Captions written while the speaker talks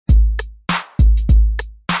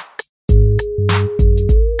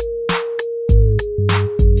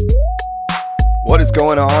What's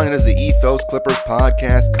going on? It is the Ethos Clippers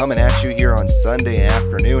podcast coming at you here on Sunday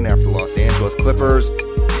afternoon after the Los Angeles Clippers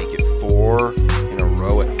make it 4 in a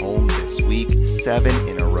row at home this week, 7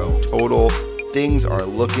 in a row total. Things are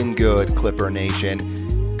looking good, Clipper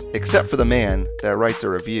Nation, except for the man that writes a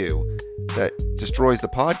review that destroys the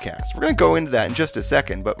podcast. We're going to go into that in just a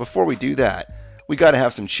second, but before we do that, we got to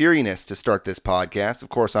have some cheeriness to start this podcast. Of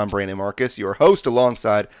course, I'm Brandon Marcus, your host,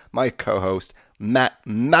 alongside my co-host, Matt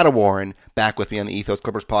Mattawarren, back with me on the Ethos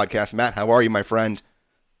Clippers podcast. Matt, how are you, my friend?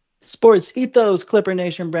 Sports Ethos, Clipper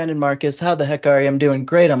Nation, Brandon Marcus. How the heck are you? I'm doing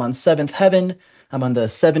great. I'm on 7th heaven. I'm on the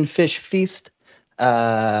 7-fish feast.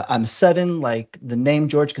 I'm 7, like the name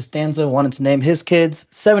George Costanza wanted to name his kids.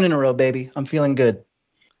 7 in a row, baby. I'm feeling good.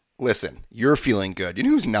 Listen, you're feeling good. You know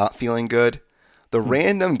who's not feeling good? The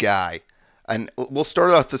random guy. And we'll start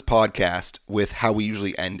off this podcast with how we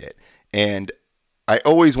usually end it. And I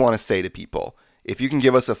always want to say to people, if you can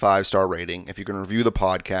give us a 5-star rating, if you can review the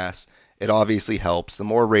podcast, it obviously helps. The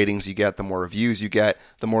more ratings you get, the more reviews you get,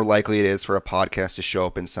 the more likely it is for a podcast to show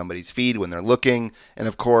up in somebody's feed when they're looking. And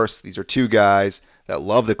of course, these are two guys that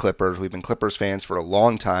love the Clippers. We've been Clippers fans for a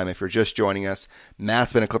long time. If you're just joining us,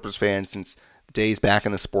 Matt's been a Clippers fan since days back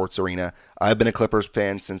in the sports arena. I've been a Clippers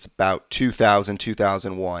fan since about 2000,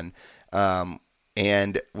 2001.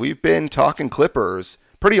 And we've been talking Clippers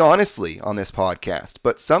pretty honestly on this podcast.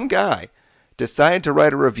 But some guy decided to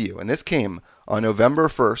write a review, and this came on November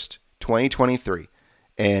 1st, 2023.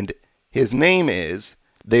 And his name is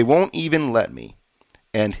They Won't Even Let Me.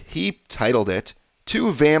 And he titled it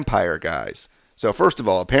Two Vampire Guys. So first of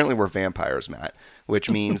all, apparently we're vampires, Matt,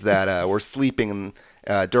 which means that we're sleeping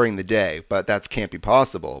during the day, but that can't be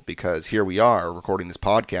possible because here we are recording this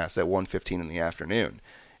podcast at 1:15 in the afternoon.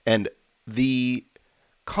 And the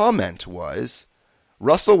comment was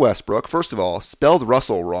Russell Westbrook, first of all, spelled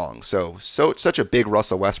Russell wrong. So such a big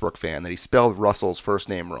Russell Westbrook fan that he spelled Russell's first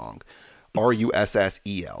name wrong.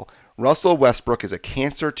 Russell. Russell Westbrook is a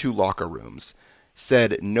cancer to locker rooms,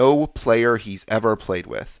 said no player he's ever played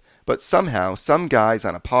with. But somehow, some guys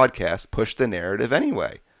on a podcast pushed the narrative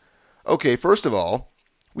anyway. Okay, first of all,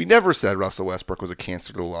 we never said Russell Westbrook was a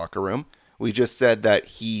cancer to the locker room. We just said that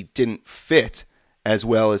he didn't fit as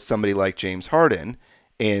well as somebody like James Harden,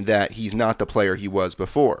 and that he's not the player he was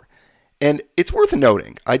before. And it's worth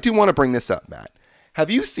noting, I do want to bring this up, Matt.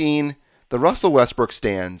 Have you seen the Russell Westbrook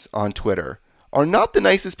stans on Twitter are not the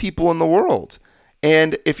nicest people in the world?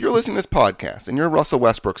 And if you're listening to this podcast and you're a Russell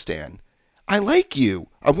Westbrook stan, I like you.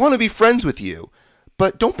 I want to be friends with you.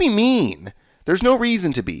 But don't be mean. There's no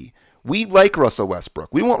reason to be. We like Russell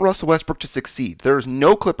Westbrook. We want Russell Westbrook to succeed. There's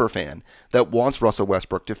no Clipper fan that wants Russell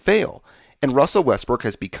Westbrook to fail. And Russell Westbrook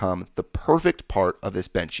has become the perfect part of this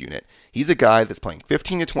bench unit. He's a guy that's playing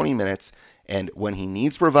 15 to 20 minutes, and when he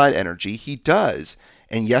needs to provide energy, he does.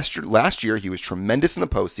 And last year, he was tremendous in the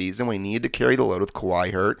postseason when he needed to carry the load with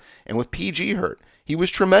Kawhi hurt and with PG hurt. He was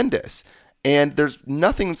tremendous. And there's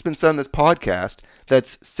nothing that's been said on this podcast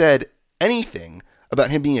that's said anything about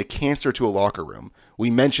him being a cancer to a locker room. We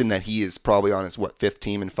mentioned that he is probably on his, 5th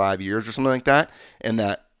team in 5 years or something like that, and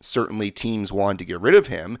that certainly teams wanted to get rid of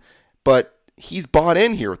him. But he's bought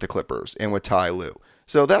in here with the Clippers and with Ty Lue.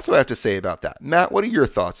 So that's what I have to say about that. Matt, what are your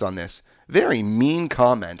thoughts on this very mean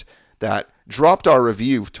comment that dropped our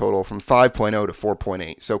review total from 5.0 to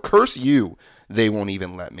 4.8? So curse you, They Won't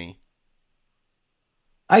Even Let Me.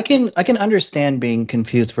 I can understand being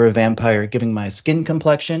confused for a vampire given my skin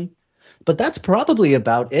complexion, but that's probably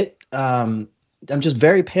about it. I'm just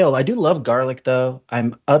very pale. I do love garlic, though.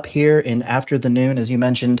 I'm up here in after the noon, as you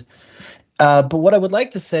mentioned. But what I would like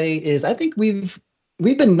to say is I think we've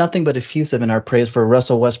been nothing but effusive in our praise for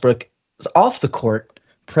Russell Westbrook's off the court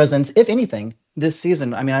presence, if anything, this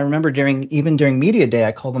season. I mean, I remember during media day,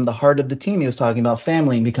 I called him the heart of the team. He was talking about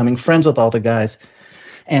family and becoming friends with all the guys,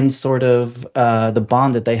 and sort of the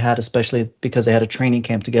bond that they had, especially because they had a training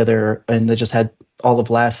camp together and they just had all of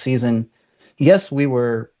last season. Yes, we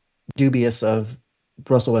were dubious of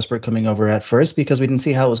Russell Westbrook coming over at first because we didn't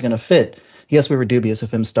see how it was going to fit. Yes, we were dubious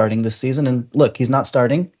of him starting this season. And look, he's not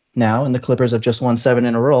starting now, and the Clippers have just won 7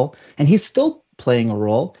 in a row, and he's still playing a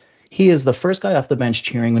role. He is the first guy off the bench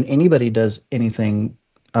cheering when anybody does anything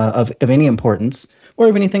of any importance or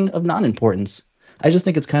of anything of non-importance. I just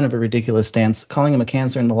think it's kind of a ridiculous stance. Calling him a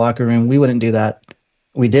cancer in the locker room, we wouldn't do that.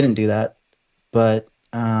 We didn't do that. But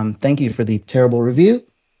thank you for the terrible review.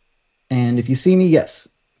 And if you see me, yes,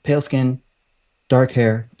 pale skin, dark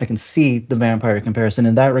hair. I can see the vampire comparison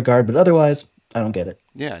in that regard, but otherwise, I don't get it.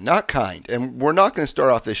 Yeah, not kind. And we're not going to start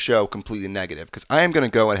off this show completely negative because I am going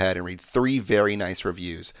to go ahead and read 3 very nice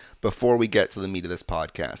reviews before we get to the meat of this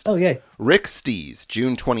podcast. Oh, yay. Rick Stees,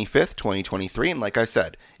 June 25th, 2023. And like I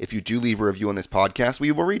said, if you do leave a review on this podcast,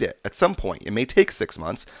 we will read it at some point. It may take 6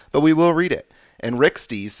 months, but we will read it. And Rick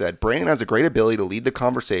Stees said, Brandon has a great ability to lead the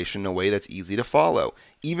conversation in a way that's easy to follow,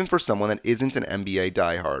 even for someone that isn't an NBA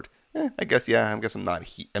diehard. I guess I'm not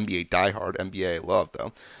NBA diehard. NBA I love,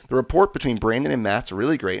 though. The rapport between Brandon and Matt's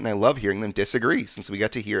really great, and I love hearing them disagree since we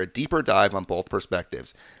get to hear a deeper dive on both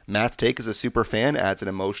perspectives. Matt's take as a super fan adds an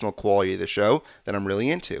emotional quality to the show that I'm really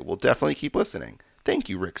into. We'll definitely keep listening. Thank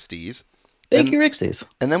you, Rick Stees. Thank you, Rick Stees.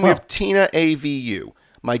 And then we have Tina AVU,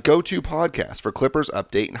 my go-to podcast for Clippers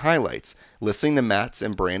update and highlights. Listening to Matt's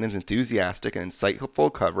and Brandon's enthusiastic and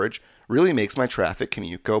insightful coverage really makes my traffic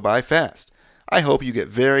commute go by fast. I hope you get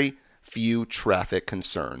very few traffic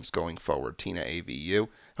concerns going forward, Tina AVU.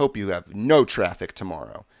 Hope you have no traffic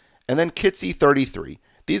tomorrow. And then Kitsy33.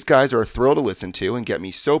 These guys are a thrill to listen to and get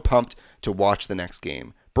me so pumped to watch the next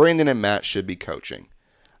game. Brandon and Matt should be coaching.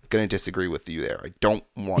 I'm going to disagree with you there. I don't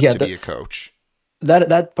want to be a coach.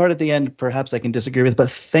 That part at the end, perhaps I can disagree with, but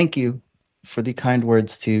thank you for the kind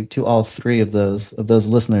words to all 3 of those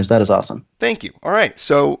listeners. That is awesome. Thank you. All right.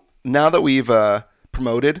 So now that we've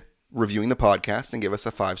promoted reviewing the podcast and give us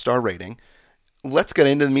a 5-star rating, let's get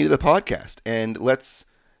into the meat of the podcast and let's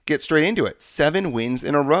get straight into it. 7 wins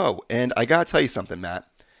in a row. And I got to tell you something, Matt.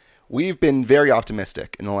 We've been very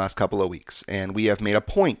optimistic in the last couple of weeks, and we have made a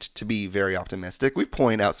point to be very optimistic. We've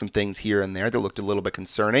pointed out some things here and there that looked a little bit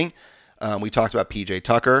concerning. We talked about PJ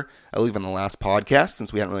Tucker, I believe, on the last podcast,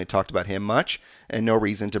 since we hadn't really talked about him much, and no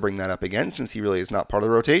reason to bring that up again since he really is not part of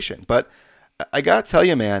the rotation. But I got to tell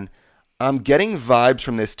you, man, I'm getting vibes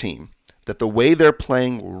from this team that the way they're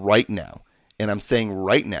playing right now, and I'm saying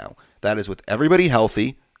right now, that is with everybody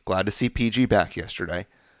healthy, glad to see PG back yesterday,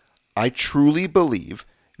 I truly believe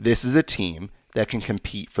this is a team that can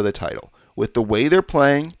compete for the title. With the way they're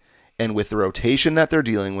playing and with the rotation that they're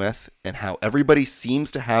dealing with and how everybody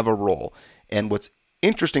seems to have a role. And what's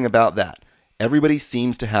interesting about that, everybody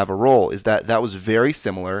seems to have a role, is that was very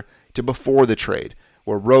similar to before the trade,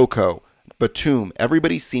 where Rocco, Batum,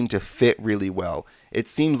 everybody seemed to fit really well. It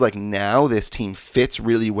seems like now this team fits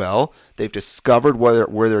really well. They've discovered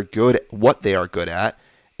where they're good, what they are good at,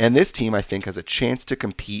 and this team, I think, has a chance to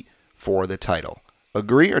compete for the title.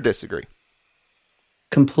 Agree or disagree?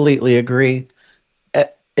 Completely agree.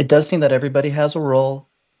 It does seem that everybody has a role,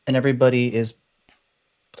 and everybody is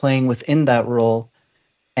playing within that role,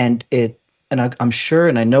 and I'm sure,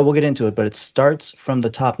 and I know we'll get into it, but it starts from the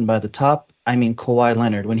top, and by the top, I mean Kawhi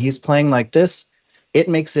Leonard. When he's playing like this, it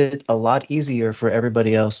makes it a lot easier for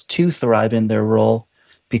everybody else to thrive in their role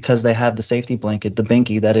because they have the safety blanket, the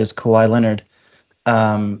binky that is Kawhi Leonard.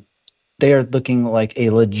 They are looking like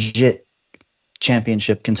a legit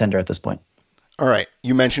championship contender at this point. All right,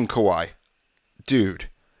 you mentioned Kawhi. Dude,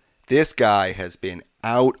 this guy has been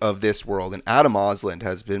out of this world, and Adam Osland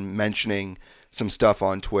has been mentioning some stuff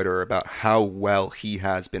on Twitter about how well he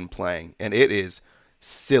has been playing, and it is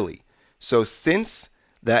silly. So since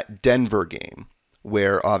that Denver game,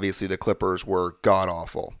 where obviously the Clippers were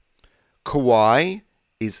god-awful, Kawhi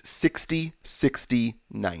is 60, 60,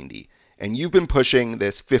 90. And you've been pushing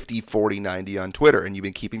this 50, 40, 90 on Twitter, and you've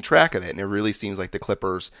been keeping track of it. And it really seems like the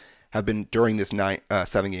Clippers have been, during this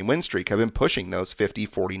 7-game win streak, have been pushing those 50,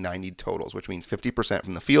 40, 90 totals, which means 50%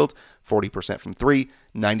 from the field, 40% from 3,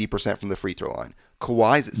 90% from the free throw line.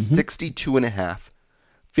 Kawhi's at 62.5,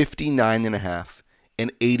 59.5,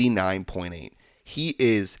 and 89.8. He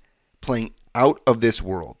is playing out of this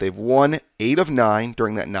world. They've won 8 of 9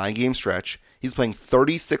 during that 9-game stretch. He's playing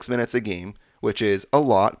 36 minutes a game, which is a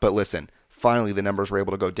lot, but listen, finally the numbers were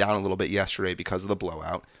able to go down a little bit yesterday because of the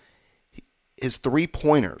blowout. His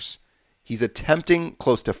 3-pointers, he's attempting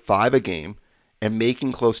close to 5 a game and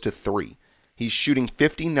making close to 3. He's shooting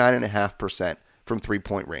 59.5% from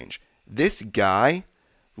 3-point range. This guy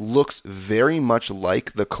looks very much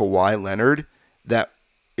like the Kawhi Leonard that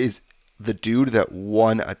is the dude that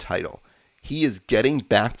won a title. He is getting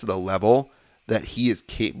back to the level that he is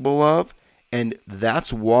capable of, and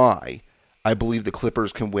that's why I believe the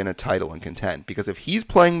Clippers can win a title and contend. Because if he's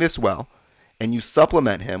playing this well, and you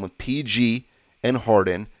supplement him with PG and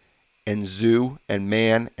Harden and Zoo and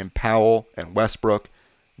Mann and Powell and Westbrook,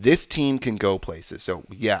 this team can go places. So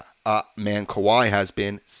yeah, man, Kawhi has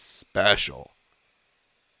been special.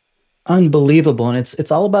 Unbelievable. And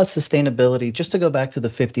it's all about sustainability. Just to go back to the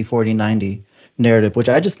 50, 40, 90 narrative, which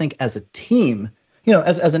I just think as a team,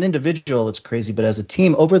 as an individual, it's crazy. But as a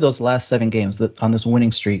team, over those last 7 games on this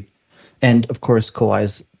winning streak, and of course,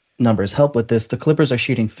 Kawhi's numbers help with this. The Clippers are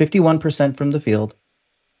shooting 51% from the field,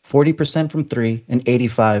 40% from three, and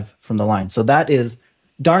 85 from the line. So that is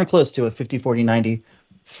darn close to a 50-40-90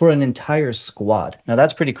 for an entire squad. Now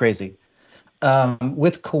that's pretty crazy.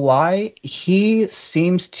 With Kawhi, he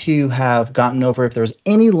seems to have gotten over if there was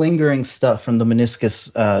any lingering stuff from the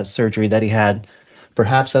meniscus surgery that he had.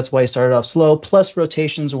 Perhaps that's why he started off slow. Plus,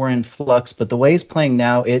 rotations were in flux. But the way he's playing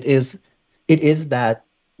now, it is that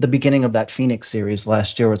the beginning of that Phoenix series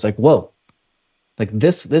last year, where it's like, whoa, like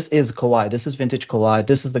this is Kawhi. This is vintage Kawhi.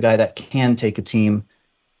 This is the guy that can take a team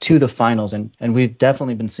to the finals, and we've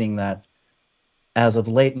definitely been seeing that as of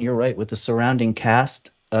late. And you're right, with the surrounding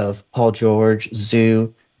cast of Paul George,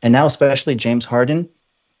 Zoo, and now especially James Harden,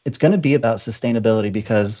 it's going to be about sustainability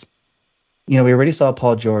because, we already saw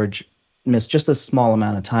Paul George miss just a small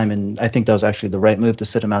amount of time, and I think that was actually the right move to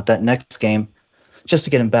sit him out that next game just to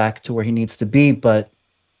get him back to where he needs to be. But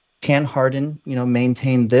can Harden,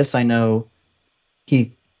 maintain this? I know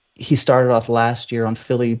he started off last year on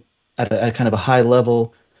Philly at a kind of a high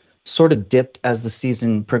level, sort of dipped as the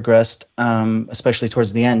season progressed, especially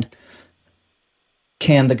towards the end.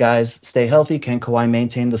 Can the guys stay healthy? Can Kawhi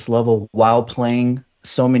maintain this level while playing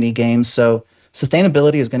so many games? So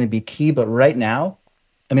sustainability is going to be key. But right now,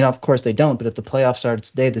 of course they don't. But if the playoffs started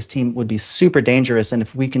today, this team would be super dangerous. And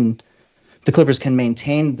if the Clippers can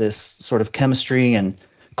maintain this sort of chemistry and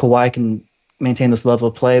Kawhi can maintain this level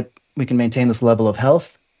of play, we can maintain this level of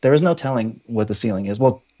health. There is no telling what the ceiling is.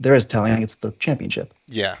 Well, there is telling. It's the championship.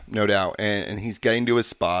 Yeah, no doubt. And he's getting to his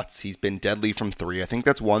spots. He's been deadly from three. I think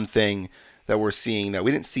that's one thing that we're seeing that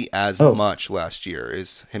we didn't see as much last year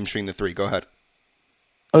is him shooting the three. Go ahead.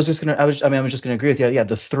 I was just gonna agree with you. Yeah,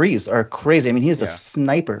 the threes are crazy. He is a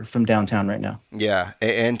sniper from downtown right now. Yeah,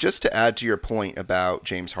 and just to add to your point about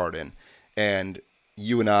James Harden, and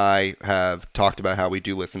you and I have talked about how we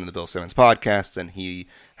do listen to the Bill Simmons podcast, and he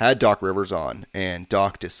had Doc Rivers on, and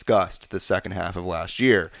Doc discussed the second half of last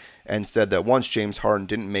year and said that once James Harden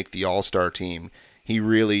didn't make the All-Star team, he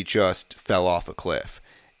really just fell off a cliff.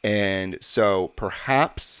 And so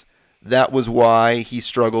perhaps that was why he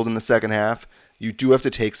struggled in the second half. You do have to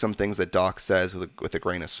take some things that Doc says with a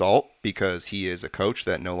grain of salt because he is a coach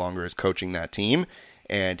that no longer is coaching that team.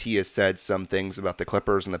 And he has said some things about the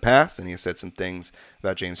Clippers in the past, and he has said some things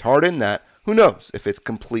about James Harden that who knows if it's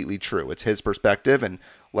completely true. It's his perspective, and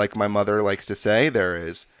like my mother likes to say, there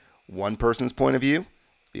is one person's point of view,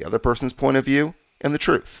 the other person's point of view, and the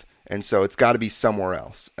truth. And so it's got to be somewhere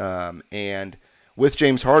else. And with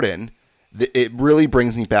James Harden, it really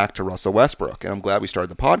brings me back to Russell Westbrook. And I'm glad we started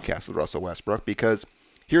the podcast with Russell Westbrook because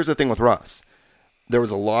here's the thing with Russ. There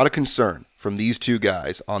was a lot of concern from these two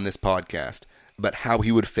guys on this podcast about how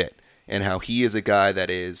he would fit and how he is a guy that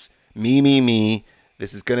is me.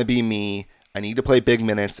 This is going to be me. I need to play big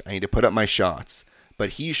minutes. I need to put up my shots.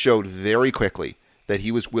 But he showed very quickly that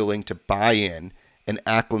he was willing to buy in and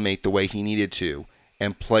acclimate the way he needed to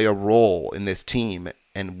and play a role in this team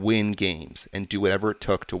and win games and do whatever it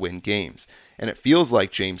took to win games. And it feels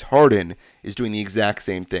like James Harden is doing the exact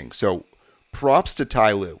same thing. So props to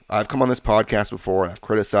Ty Lue. I've come on this podcast before and I've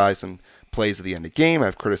criticized some plays at the end of the game.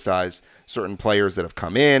 I've criticized certain players that have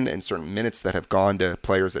come in and certain minutes that have gone to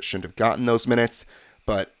players that shouldn't have gotten those minutes.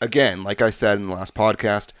 But again, like I said in the last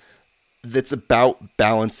podcast, that's about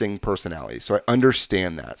balancing personalities. So I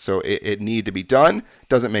understand that. So it needed to be done.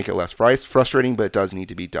 Doesn't make it less frustrating, but it does need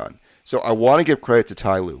to be done. So I want to give credit to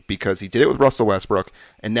Ty Lue because he did it with Russell Westbrook,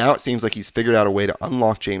 and now it seems like he's figured out a way to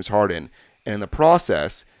unlock James Harden. And in the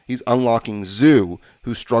process, he's unlocking Zoo,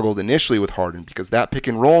 who struggled initially with Harden because that pick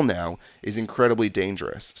and roll now is incredibly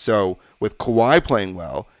dangerous. So with Kawhi playing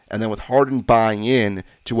well, and then with Harden buying in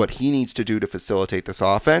to what he needs to do to facilitate this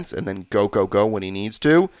offense, and then go when he needs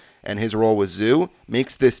to, and his role with Zoo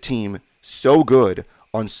makes this team so good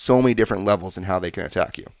on so many different levels in how they can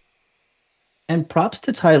attack you. And props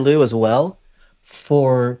to Ty Lue as well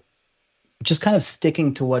for just kind of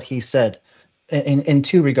sticking to what he said in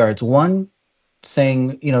two regards. One,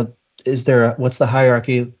 saying, what's the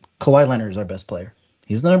hierarchy? Kawhi Leonard is our best player.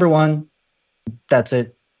 He's the number one. That's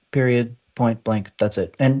it. Period. Point blank. That's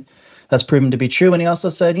it. And that's proven to be true. And he also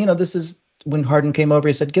said, this is when Harden came over,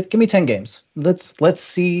 he said, give me 10 games. Let's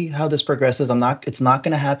see how this progresses. It's not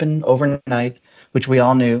going to happen overnight, which we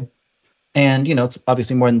all knew. And, it's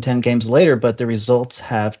obviously more than 10 games later, but the results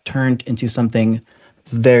have turned into something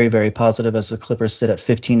very, very positive as the Clippers sit at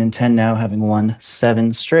 15-10 now, having won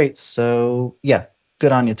 7 straight. So, yeah,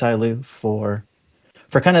 good on you, Ty Lue, for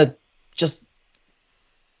kind of just,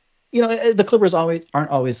 the Clippers aren't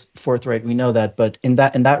always forthright. We know that. But in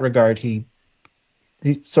that regard, he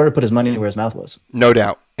sort of put his money where his mouth was. No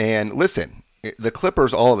doubt. And listen, the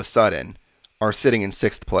Clippers all of a sudden are sitting in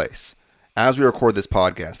 6th place. As we record this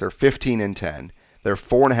podcast, they're 15-10. They're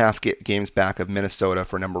 4.5 games back of Minnesota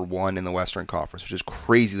for number 1 in the Western Conference, which is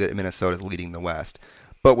crazy that Minnesota is leading the West.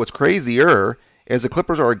 But what's crazier is the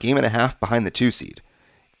Clippers are a game and a half behind the 2 seed.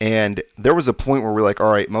 And there was a point where we're like,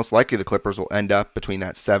 all right, most likely the Clippers will end up between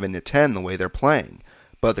that 7 to 10 the way they're playing.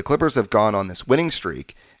 But the Clippers have gone on this winning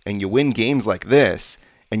streak, and you win games like this,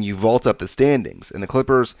 and you vault up the standings. And the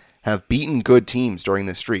Clippers have beaten good teams during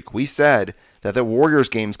this streak. We said that the Warriors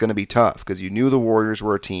game is going to be tough because you knew the Warriors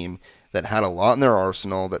were a team that had a lot in their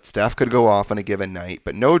arsenal, that Steph could go off on a given night.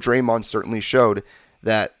 But no, Draymond certainly showed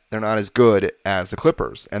that they're not as good as the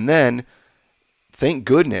Clippers. And then, thank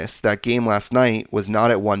goodness, that game last night was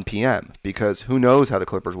not at 1 p.m. because who knows how the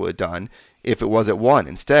Clippers would have done if it was at 1.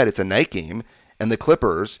 Instead, it's a night game, and the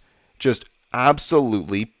Clippers just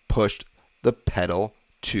absolutely pushed the pedal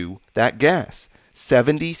to that gas.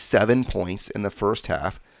 77 points in the first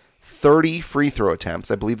half, 30 free throw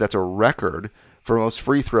attempts. I believe that's a record for most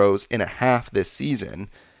free throws in a half this season.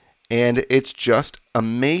 And it's just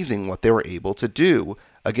amazing what they were able to do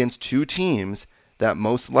against 2 teams that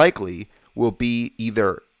most likely will be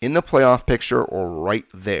either in the playoff picture or right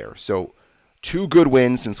there. So 2 good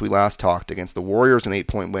wins since we last talked against the Warriors, an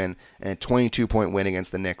 8-point win, and a 22-point win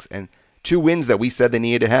against the Knicks. And 2 wins that we said they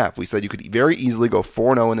needed to have. We said you could very easily go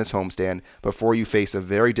 4-0 in this homestand before you face a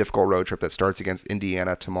very difficult road trip that starts against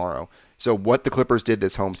Indiana tomorrow. So what the Clippers did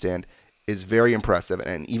this homestand is very impressive,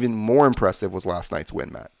 and even more impressive was last night's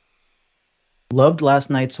win, Matt. Loved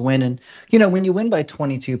last night's win. And, when you win by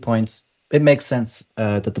 22 points, it makes sense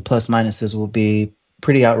that the plus minuses will be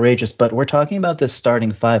pretty outrageous. But we're talking about this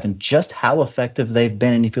starting 5 and just how effective they've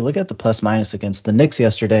been. And if you look at the plus minus against the Knicks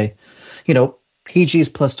yesterday, PG's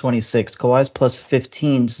plus 26, Kawhi's plus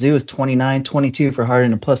 15, Zoo is 29, 22 for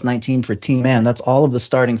Harden, and plus 19 for T-Man. That's all of the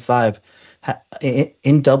starting 5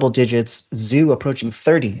 in double digits. Zoo approaching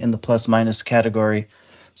 30 in the plus minus category.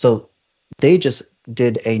 So they just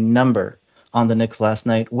did a number on the Knicks last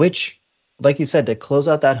night, which, like you said, to close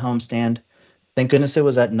out that homestand, thank goodness it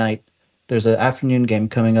was at night. There's an afternoon game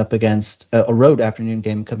coming up against a road afternoon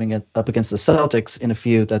game coming up against the Celtics in a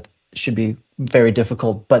few that should be very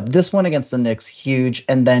difficult. But this one against the Knicks, huge.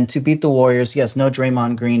 And then to beat the Warriors, yes, no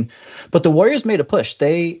Draymond Green, but the Warriors made a push.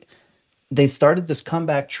 They started this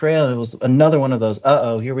comeback trail. It was another one of those,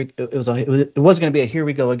 it was going to be a here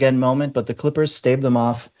we go again moment, but the Clippers staved them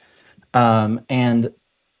off. And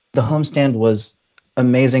the homestand was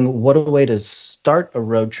amazing. What a way to start a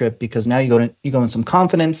road trip, because now you go in some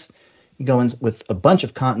confidence, you go in with a bunch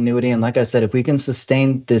of continuity. And like I said, if we can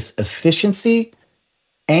sustain this efficiency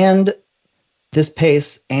and this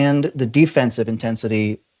pace and the defensive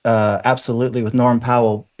intensity, absolutely, with Norm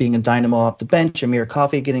Powell being a dynamo off the bench, Amir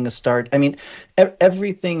Coffey getting a start. I mean,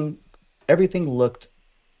 everything looked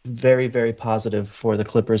very, very positive for the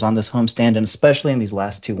Clippers on this homestand, and especially in these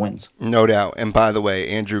last 2 wins. No doubt. And by the way,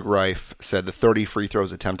 Andrew Greif said the 30 free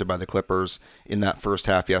throws attempted by the Clippers in that first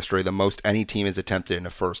half yesterday, the most any team has attempted in a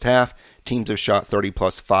first half. Teams have shot 30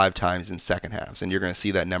 plus 5 times in second halves, and you're going to see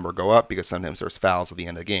that number go up because sometimes there's fouls at the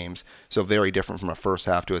end of games. So very different from a first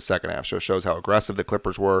half to a second half. So it shows how aggressive the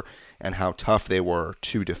Clippers were and how tough they were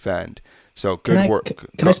to defend. So good work.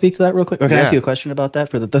 Can I speak to that real quick? Or can I ask you a question about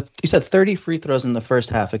that? You said 30 free throws in the first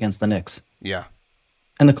half against the Knicks. Yeah.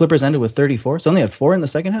 And the Clippers ended with 34? So only had 4 in the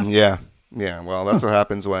second half? Yeah. Well, that's what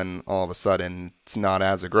happens when all of a sudden it's not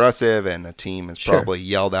as aggressive and a team is probably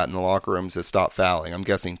yelled at in the locker rooms to stop fouling. I'm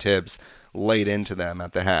guessing Tibbs laid into them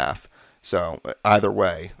at the half. So either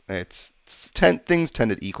way, things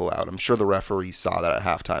tend to equal out. I'm sure the referees saw that at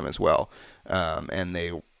halftime as well. And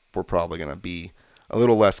they were probably going to be a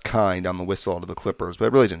little less kind on the whistle to the Clippers, but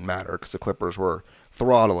it really didn't matter because the Clippers were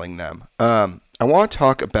throttling them. I want to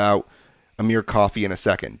talk about Amir Coffey in a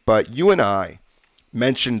second, but you and I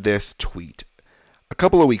mentioned this tweet a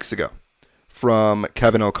couple of weeks ago from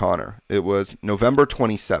Kevin O'Connor. It was November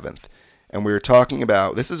 27th, and we were talking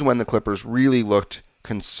about, this is when the Clippers really looked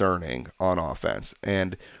concerning on offense.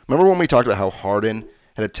 And remember when we talked about how Harden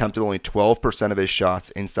had attempted only 12% of his shots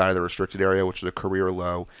inside of the restricted area, which was a career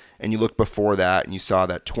low. And you looked before that and you saw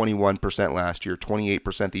that 21% last year,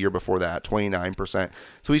 28% the year before that, 29%.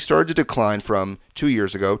 So he started to decline from 2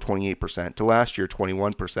 years ago, 28%, to last year,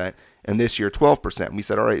 21%, and this year, 12%. And we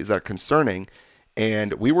said, all right, is that concerning?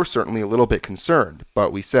 And we were certainly a little bit concerned,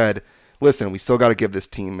 but we said, listen, we still got to give this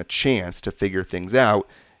team a chance to figure things out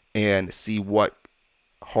and see what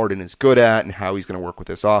Harden is good at and how he's going to work with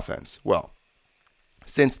this offense. Well,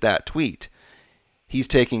 since that tweet, he's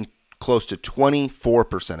taking close to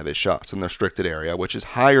 24% of his shots in the restricted area, which is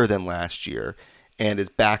higher than last year and is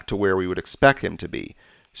back to where we would expect him to be.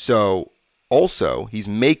 So also, he's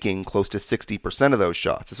making close to 60% of those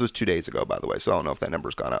shots. This was 2 days ago, by the way, so I don't know if that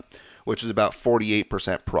number's gone up, which is about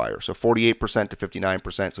 48% prior. So 48% to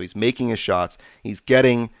 59%. So he's making his shots. He's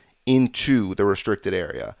getting into the restricted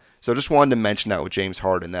area. So I just wanted to mention that with James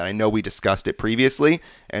Harden, that I know we discussed it previously,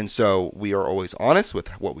 and so we are always honest with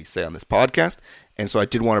what we say on this podcast. And so I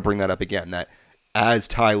did want to bring that up again, that as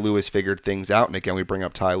Ty Lue has figured things out, and again, we bring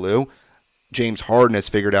up Ty Lue, James Harden has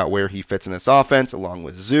figured out where he fits in this offense, along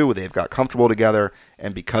with Zoo. They've got comfortable together,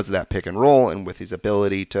 and because of that pick and roll, and with his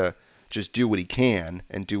ability to just do what he can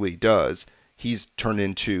and do what he does, he's turned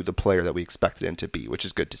into the player that we expected him to be, which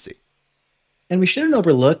is good to see. And we shouldn't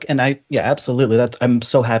overlook, and absolutely. I'm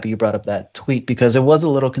so happy you brought up that tweet because it was a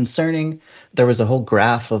little concerning. There was a whole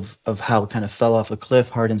graph of how it kind of fell off a cliff,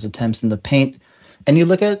 Harden's attempts in the paint. And you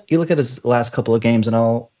look at his last couple of games, and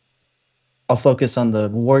I'll focus on the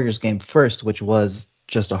Warriors game first, which was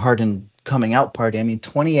just a Harden coming out party. I mean,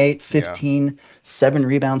 28, 15, 7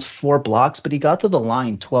 rebounds, 4 blocks, but he got to the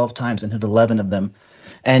line 12 times and hit 11 of them.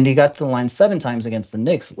 And he got to the line 7 times against the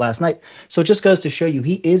Knicks last night. So it just goes to show you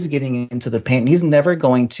he is getting into the paint. And he's never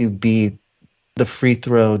going to be the free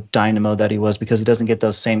throw dynamo that he was because he doesn't get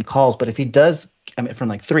those same calls. But if he does, from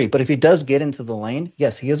like 3, but if he does get into the lane,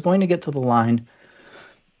 yes, he is going to get to the line.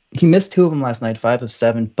 He missed 2 of them last night, 5 of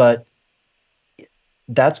 7, but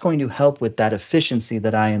that's going to help with that efficiency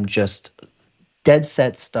that I am just dead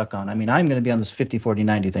set stuck on. I mean, I'm going to be on this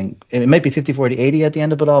 50-40-90 thing. It might be 50-40-80 at the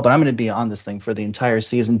end of it all, but I'm going to be on this thing for the entire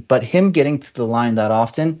season. But him getting to the line that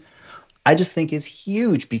often, I just think is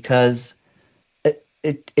huge because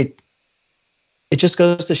it just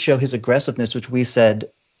goes to show his aggressiveness, which we said,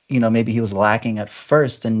 maybe he was lacking at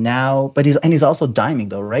first, and now, but he's also diming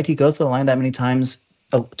though, right? He goes to the line that many times.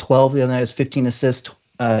 12 the other night has 15 assists.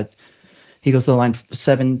 He goes to the line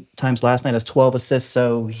 7 times last night, has 12 assists.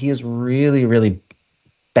 So he is really, really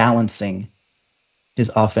balancing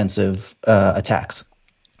his offensive attacks.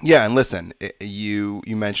 Yeah, and listen, you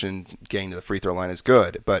mentioned getting to the free throw line is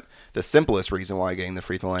good, but the simplest reason why getting the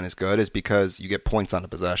free throw line is good is because you get points on a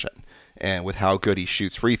possession. And with how good he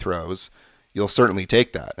shoots free throws, you'll certainly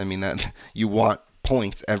take that. I mean, that you want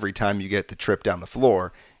points every time you get the trip down the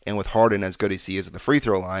floor. And with Harden as good as he is at the free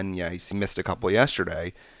throw line, he missed a couple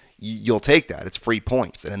yesterday, you'll take that. It's free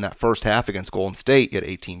points. And in that first half against Golden State, he had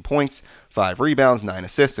 18 points, 5 rebounds, 9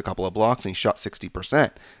 assists, a couple of blocks, and he shot 60%.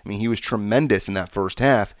 I mean, he was tremendous in that first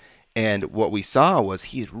half. And what we saw was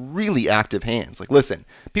he had really active hands. Like, listen,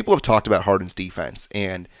 people have talked about Harden's defense,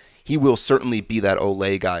 and he will certainly be that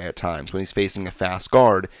Olay guy at times when he's facing a fast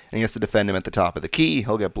guard and he has to defend him at the top of the key.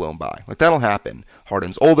 He'll get blown by. Like, that'll happen.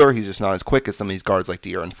 Harden's older. He's just not as quick as some of these guards like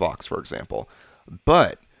De'Aaron Fox, for example.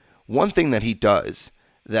 But one thing that he does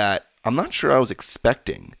that I'm not sure I was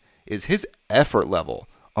expecting is his effort level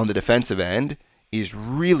on the defensive end is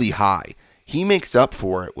really high. He makes up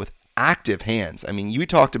for it with active hands. I mean, you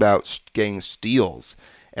talked about getting steals,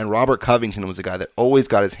 and Robert Covington was a guy that always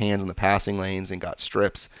got his hands in the passing lanes and got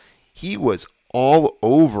strips. He was all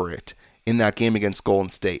over it in that game against Golden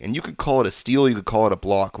State. And you could call it a steal, you could call it a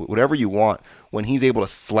block, whatever you want, when he's able to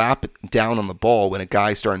slap down on the ball when a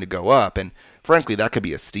guy's starting to go up. And frankly, that could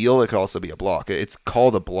be a steal. It could also be a block. It's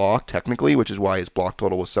called a block, technically, which is why his block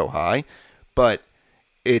total was so high. But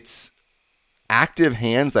it's active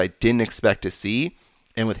hands that I didn't expect to see.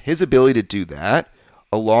 And with his ability to do that,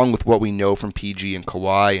 along with what we know from PG and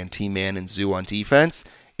Kawhi and T-Man and Zoo on defense,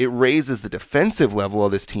 it raises the defensive level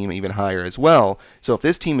of this team even higher as well. So if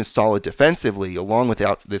this team is solid defensively, along with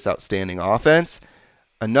this outstanding offense,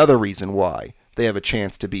 another reason why they have a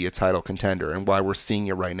chance to be a title contender and why we're seeing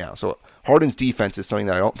it right now. So Harden's defense is something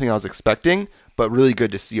that I don't think I was expecting, but really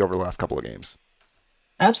good to see over the last couple of games.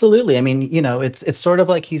 Absolutely. I mean, it's sort of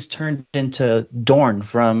like he's turned into Dorn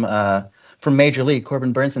from Major League,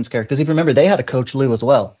 Corbin Burnson's character. Because if you remember, they had a Coach Lou as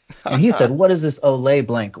well. And he said, what is this Olay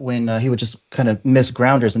blank when he would just kind of miss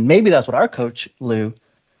grounders? And maybe that's what our Coach Lou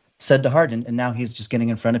said to Harden. And now he's just getting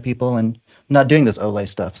in front of people and not doing this Olay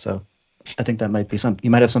stuff. So I think that might be something.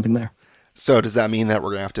 You might have something there. So does that mean that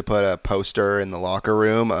we're going to have to put a poster in the locker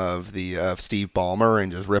room of Steve Ballmer and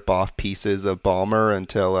just rip off pieces of Ballmer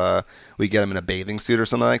until we get him in a bathing suit or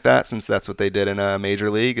something like that, since that's what they did in Major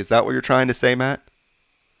League? Is that what you're trying to say, Matt?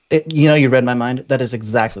 You read my mind. That is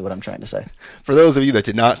exactly what I'm trying to say. For those of you that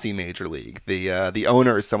did not see Major League, the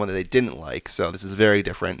owner is someone that they didn't like, so this is very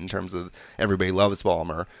different in terms of everybody loves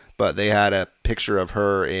Ballmer, but they had a picture of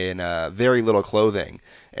her in very little clothing,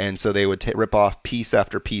 and so they would rip off piece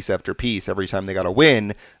after piece after piece every time they got a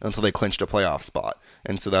win until they clinched a playoff spot.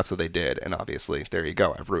 And so that's what they did, and obviously, there you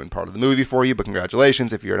go. I've ruined part of the movie for you, but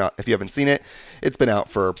congratulations if you haven't seen it. It's been out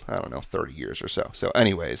for, 30 years or so. So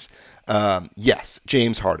anyways, Yes,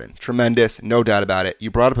 James Harden, tremendous, no doubt about it.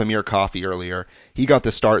 You brought up Amir Coffey earlier. He got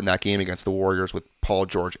the start in that game against the Warriors with Paul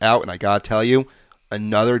George out, and I gotta tell you,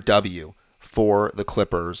 another W for the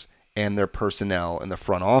Clippers and their personnel in the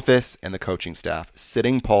front office and the coaching staff.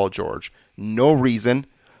 Sitting Paul George, no reason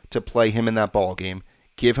to play him in that ball game.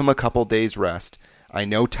 Give him a couple days rest. I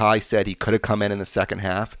know Ty said he could have come in the second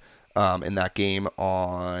half in that game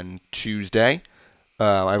on Tuesday,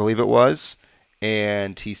 I believe it was.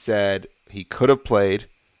 And he said he could have played,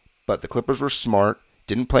 but the Clippers were smart,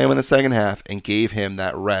 didn't play him in the second half, and gave him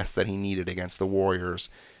that rest that he needed against the Warriors.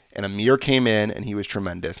 And Amir came in, and he was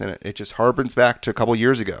tremendous. And it just harkens back to a couple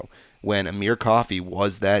years ago when Amir Coffey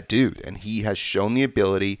was that dude. And he has shown the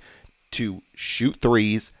ability to shoot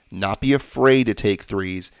threes, not be afraid to take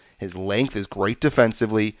threes. His length is great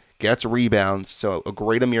defensively, gets rebounds. So a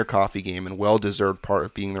great Amir Coffey game and well-deserved part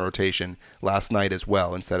of being in the rotation last night as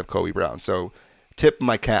well instead of Kobe Brown. So tip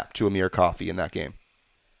my cap to Amir Coffey in that game.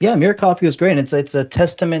 Yeah, Amir Coffey was great. It's a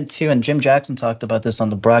testament to, and Jim Jackson talked about this on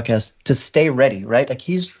the broadcast, to stay ready, right? Like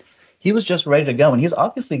he was just ready to go, and he's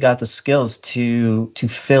obviously got the skills to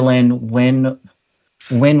fill in when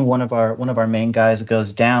one of our main guys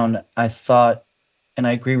goes down. I thought, and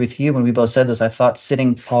I agree with you when we both said this, I thought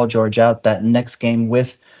sitting Paul George out that next game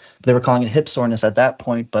with, they were calling it hip soreness at that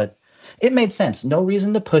point, but it made sense. No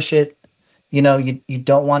reason to push it. You know, you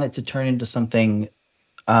don't want it to turn into something,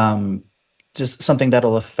 just something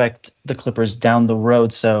that'll affect the Clippers down the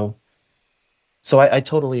road. So I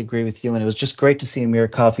totally agree with you, and it was just great to see Amir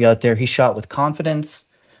Coffey out there. He shot with confidence.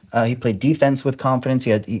 He played defense with confidence.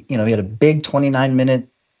 He had a big 29-minute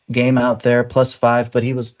game out there, +5, but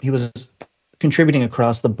he was contributing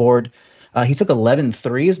across the board. He took 11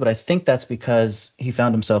 threes, but I think that's because he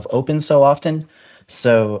found himself open so often.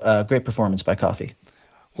 So great performance by Coffey.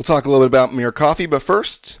 We'll talk a little bit about Amir Coffey, but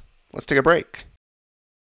first, let's take a break.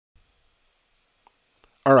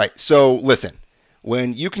 All right, so listen.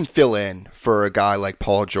 When you can fill in for a guy like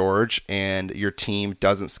Paul George and your team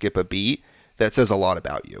doesn't skip a beat, that says a lot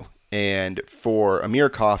about you. And for Amir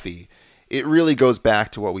Coffey, it really goes back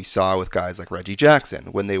to what we saw with guys like Reggie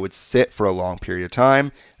Jackson, when they would sit for a long period of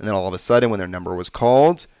time, and then all of a sudden, when their number was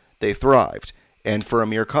called, they thrived. And for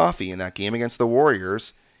Amir Coffey in that game against the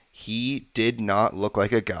Warriors, he did not look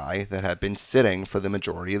like a guy that had been sitting for the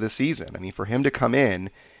majority of the season. I mean, for him to come in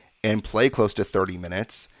and play close to 30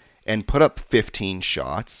 minutes and put up 15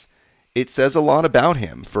 shots, it says a lot about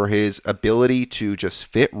him for his ability to just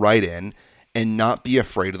fit right in and not be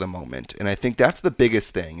afraid of the moment. And I think that's the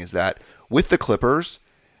biggest thing, is that with the Clippers,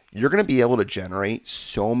 you're going to be able to generate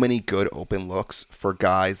so many good open looks for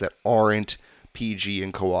guys that aren't PG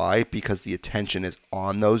and Kawhi, because the attention is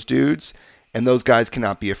on those dudes, and those guys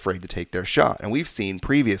cannot be afraid to take their shot. And we've seen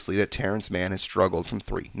previously that Terrence Mann has struggled from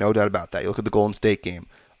three. No doubt about that. You look at the Golden State game,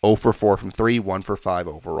 0 for 4 from 3, 1 for 5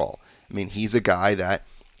 overall. I mean, he's a guy that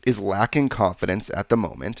is lacking confidence at the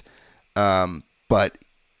moment, but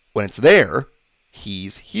when it's there,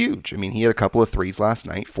 he's huge. I mean, he had a couple of threes last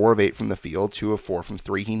night, 4 of 8 from the field, 2 of 4 from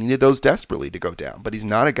 3. He needed those desperately to go down, but he's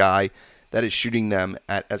not a guy that is shooting them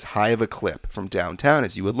at as high of a clip from downtown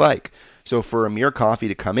as you would like. So for Amir Coffey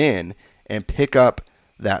to come in and pick up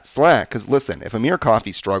that slack, because listen, if Amir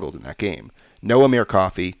Coffey struggled in that game, no Amir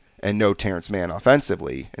Coffey and no Terrence Mann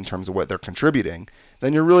offensively in terms of what they're contributing,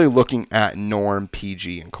 then you're really looking at Norm,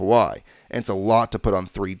 PG, and Kawhi. And it's a lot to put on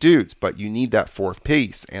 3 dudes, but you need that fourth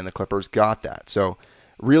piece, and the Clippers got that. So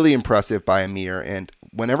really impressive by Amir. And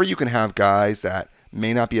whenever you can have guys that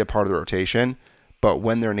may not be a part of the rotation, but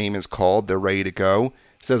when their name is called, they're ready to go,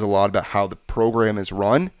 it says a lot about how the program is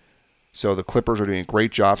run. So the Clippers are doing a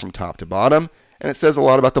great job from top to bottom, and it says a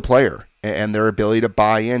lot about the player and their ability to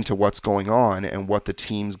buy into what's going on and what the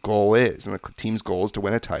team's goal is. And the team's goal is to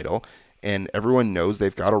win a title, and everyone knows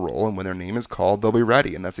they've got a role, and when their name is called, they'll be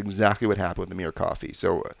ready. And that's exactly what happened with Amir Coffey.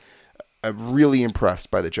 So I'm really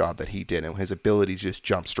impressed by the job that he did and his ability to just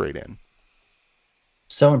jump straight in.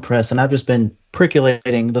 So impressed. And I've just been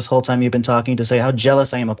percolating this whole time you've been talking to say how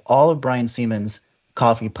jealous I am of all of Brian Siemens'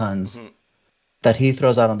 coffee puns that he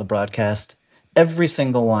throws out on the broadcast. Every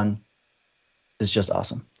single one is just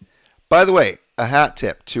awesome. By the way, a hat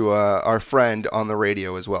tip to our friend on the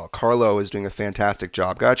radio as well. Carlo is doing a fantastic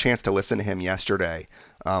job. Got a chance to listen to him yesterday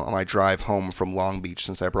on my drive home from Long Beach,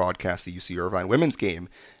 since I broadcast the UC Irvine women's game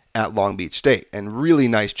at Long Beach State. And really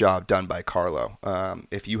nice job done by Carlo.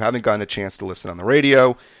 If you haven't gotten a chance to listen on the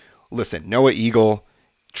radio, listen. Noah Eagle,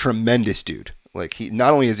 tremendous dude. Like, he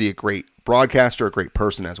not only is he a great broadcaster, a great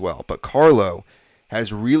person as well, but Carlo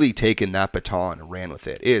has really taken that baton and ran with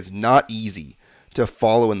it. It is not easy to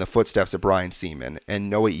follow in the footsteps of Brian Seaman, and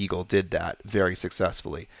Noah Eagle did that very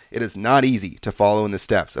successfully. It is not easy to follow in the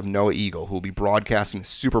steps of Noah Eagle, who will be broadcasting the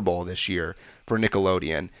Super Bowl this year for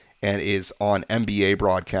Nickelodeon and is on NBA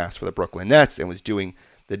broadcast for the Brooklyn Nets and was doing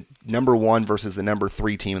the number 1 versus the number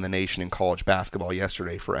 3 team in the nation in college basketball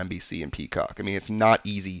yesterday for NBC and Peacock. I mean, it's not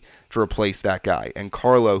easy to replace that guy. And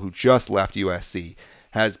Carlo, who just left USC,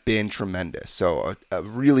 has been tremendous. So a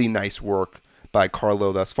really nice work by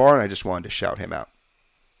Carlo thus far, and I just wanted to shout him out.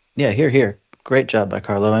 Yeah, here. Great job by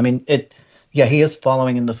Carlo. I mean, he is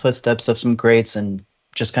following in the footsteps of some greats and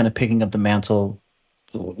just kind of picking up the mantle,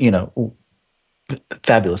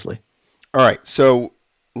 fabulously. All right, so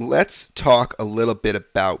let's talk a little bit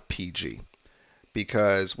about PG,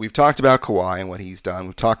 because we've talked about Kawhi and what he's done.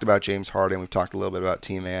 We've talked about James Harden. We've talked a little bit about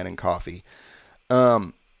T-Man and Coffee.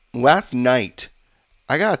 Last night,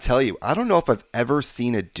 I got to tell you, I don't know if I've ever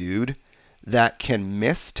seen a dude that can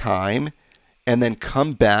miss time and then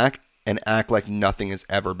come back and act like nothing has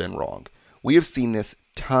ever been wrong. We have seen this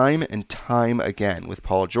time and time again with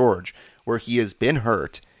Paul George, where he has been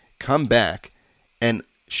hurt, come back, and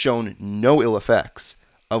shown no ill effects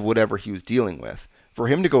of whatever he was dealing with. For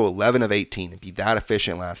him to go 11 of 18 and be that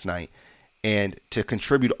efficient last night and to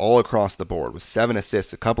contribute all across the board with 7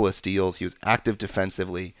 assists, a couple of steals, he was active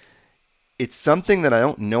defensively. It's something that I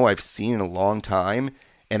don't know I've seen in a long time.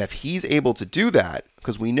 And if he's able to do that,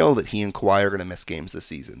 because we know that he and Kawhi are going to miss games this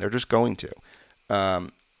season, they're just going to.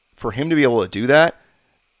 For him to be able to do that,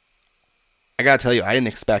 I got to tell you, I didn't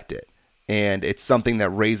expect it. And it's something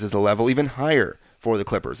that raises the level even higher for the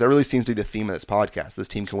Clippers. That really seems to be the theme of this podcast. This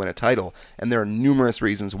team can win a title, and there are numerous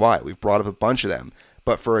reasons why. We've brought up a bunch of them.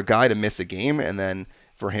 But for a guy to miss a game, and then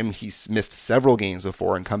for him, he's missed several games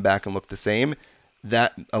before and come back and look the same,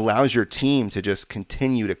 that allows your team to just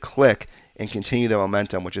continue to click and continue the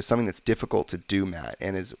momentum, which is something that's difficult to do, Matt,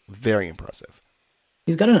 and is very impressive.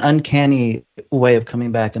 He's got an uncanny way of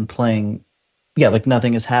coming back and playing, like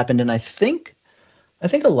nothing has happened. And I think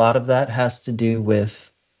a lot of that has to do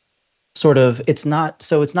with sort of, it's not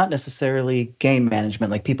necessarily game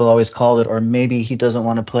management like people always call it, or maybe he doesn't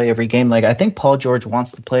want to play every game. Like, I think Paul George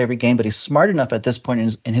wants to play every game, but he's smart enough at this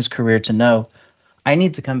point in his career to know, I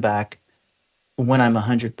need to come back when I'm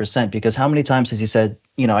 100%, because how many times has he said,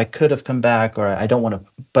 I could have come back, or I don't want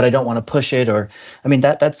to push it, or, I mean,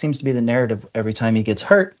 that seems to be the narrative every time he gets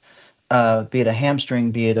hurt, be it a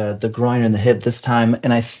hamstring, be it the groin and the hip this time.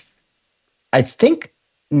 And I think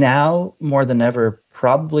now more than ever,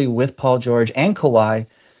 probably with Paul George and Kawhi,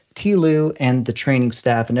 T. Lue and the training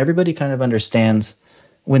staff and everybody kind of understands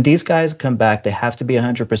when these guys come back, they have to be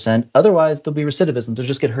 100%. Otherwise, there'll be recidivism. They'll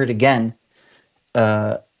just get hurt again,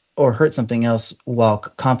 or hurt something else while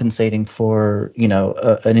compensating for,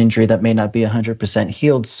 an injury that may not be 100%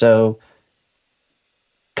 healed. So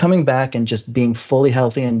coming back and just being fully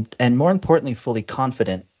healthy and more importantly, fully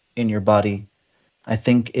confident in your body, I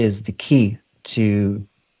think is the key to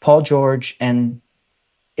Paul George. And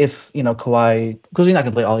if, Kawhi, because you're not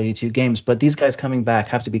going to play all 82 games, but these guys coming back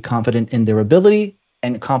have to be confident in their ability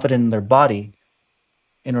and confident in their body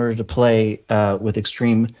in order to play with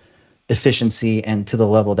extreme efficiency and to the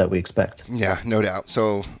level that we expect. Yeah, no doubt.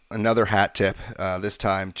 So another hat tip, this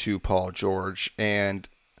time to Paul George. And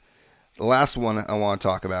the last one I want to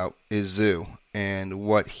talk about is Zoo and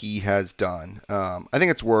what he has done. I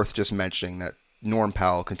think it's worth just mentioning that Norm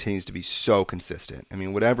Powell continues to be so consistent. I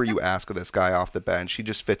mean, whatever you ask of this guy off the bench, he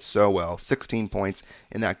just fits so well. 16 points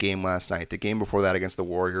in that game last night. The game before that against the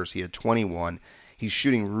Warriors, he had 21. He's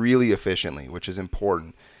shooting really efficiently, which is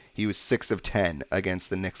important. He was 6 of 10 against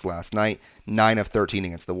the Knicks last night, 9 of 13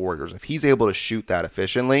 against the Warriors. If he's able to shoot that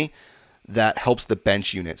efficiently, that helps the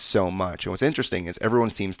bench unit so much. And what's interesting is everyone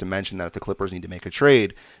seems to mention that if the Clippers need to make a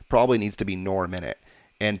trade, probably needs to be Norm in it.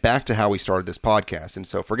 And back to how we started this podcast, and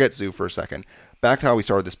so forget Zoo for a second, back to how we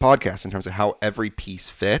started this podcast in terms of how every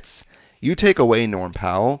piece fits. You take away Norm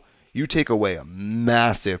Powell, you take away a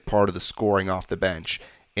massive part of the scoring off the bench,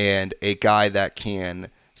 and a guy that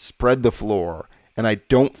can spread the floor. And I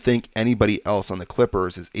don't think anybody else on the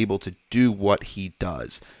Clippers is able to do what he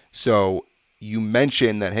does. So you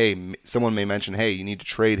mentioned that, hey, someone may mention, hey, you need to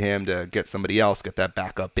trade him to get somebody else, get that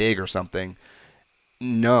backup big or something.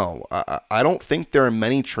 No, I don't think there are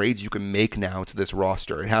many trades you can make now to this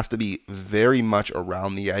roster. It has to be very much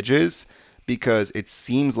around the edges because it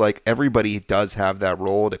seems like everybody does have that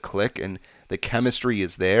role to click and the chemistry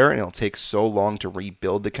is there, and it'll take so long to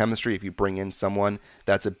rebuild the chemistry if you bring in someone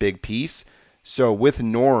that's a big piece. So with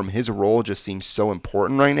Norm, his role just seems so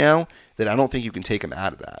important right now that I don't think you can take him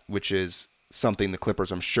out of that, which is something the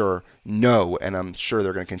Clippers, I'm sure, know, and I'm sure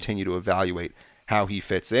they're going to continue to evaluate how he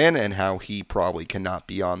fits in and how he probably cannot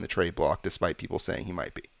be on the trade block despite people saying he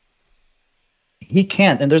might be. He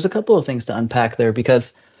can't. And there's a couple of things to unpack there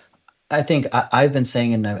because I think I've been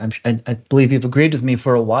saying, and I believe you've agreed with me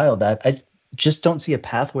for a while, that I just don't see a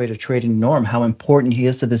pathway to trading Norm, how important he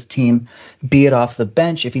is to this team, be it off the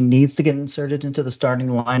bench, if he needs to get inserted into the starting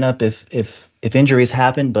lineup, if injuries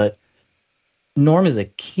happen. But Norm is a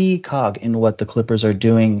key cog in what the Clippers are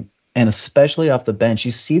doing, and especially off the bench.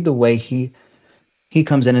 You see the way he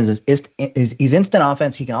comes in as he's instant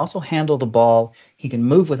offense. He can also handle the ball. He can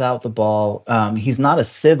move without the ball. He's not a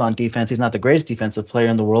sieve on defense. He's not the greatest defensive player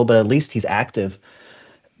in the world, but at least he's active.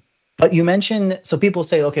 But you mentioned, so people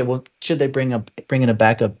say, okay, well, should they bring in a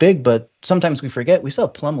backup big? But sometimes we forget we still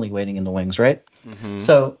have Plumlee waiting in the wings, right? Mm-hmm.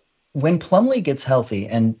 So when Plumlee gets healthy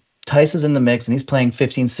and Tice is in the mix and he's playing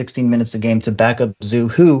 15, 16 minutes a game to back up Zoo,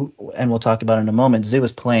 who, and we'll talk about in a moment, Zoo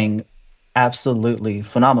is playing absolutely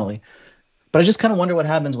phenomenally. But I just kind of wonder what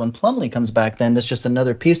happens when Plumlee comes back then. That's just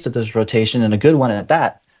another piece to this rotation and a good one at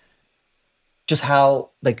that. Just how,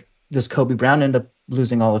 does Kobe Brown end up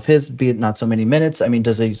losing all of his, be it not so many minutes? I mean,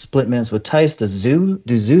 does he split minutes with Tice? Do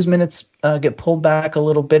Zoo's minutes get pulled back a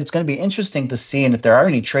little bit? It's going to be interesting to see. And if there are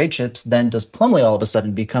any trade chips, then does Plumlee all of a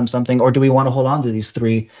sudden become something? Or do we want to hold on to these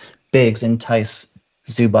three bigs in Tice,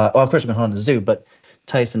 Zubac? Well, of course, we're going to hold on to Zoo, but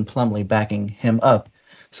Tice and Plumlee backing him up.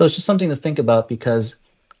 So it's just something to think about because,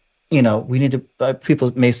 we need to,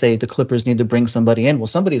 people may say the Clippers need to bring somebody in. Well,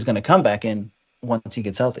 somebody's going to come back in once he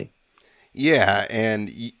gets healthy. Yeah, and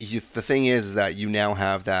the thing is that you now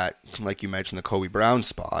have that, like you mentioned, the Kobe Brown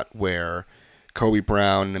spot where Kobe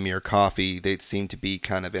Brown and Amir Coffey, they seem to be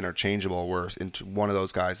kind of interchangeable, where one of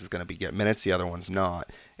those guys is going to get minutes, the other one's not.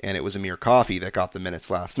 And it was Amir Coffey that got the minutes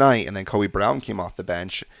last night, and then Kobe Brown came off the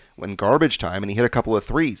bench when garbage time, and he hit a couple of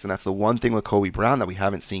threes. And that's the one thing with Kobe Brown that we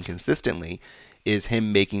haven't seen consistently is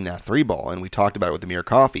him making that three ball. And we talked about it with Amir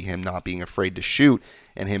Coffey, him not being afraid to shoot,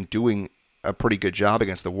 and him doing a pretty good job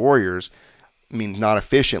against the Warriors. I mean, not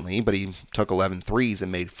efficiently, but he took 11 threes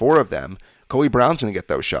and made 4 of them. Kobe Brown's going to get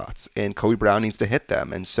those shots, and Kobe Brown needs to hit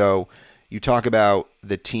them. And so you talk about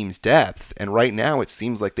the team's depth, and right now it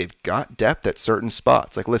seems like they've got depth at certain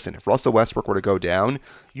spots. Like, listen, if Russell Westbrook were to go down,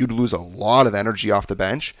 you'd lose a lot of energy off the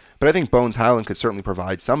bench, but I think Bones Highland could certainly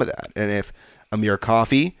provide some of that. And if Amir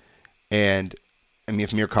Coffey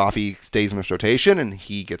if Amir Coffey stays in this rotation and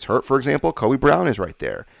he gets hurt, for example, Kobe Brown is right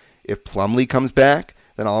there. If Plumlee comes back,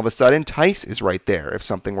 then all of a sudden Tice is right there if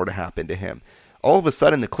something were to happen to him. All of a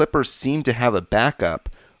sudden the Clippers seem to have a backup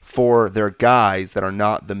for their guys that are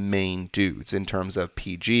not the main dudes in terms of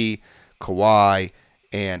PG, Kawhi,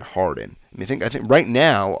 and Harden. I think right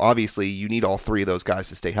now, obviously, you need all three of those guys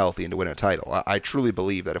to stay healthy and to win a title. I truly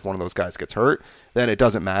believe that if one of those guys gets hurt, then it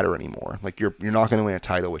doesn't matter anymore. Like you're not going to win a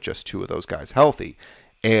title with just 2 of those guys healthy.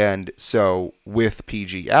 And so with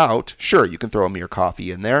PG out, sure, you can throw Amir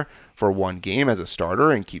Coffey in there for one game as a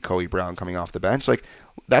starter and keep Kobe Brown coming off the bench. Like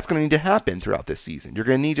that's going to need to happen throughout this season. You're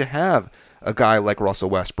going to need to have a guy like Russell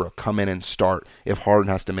Westbrook come in and start if Harden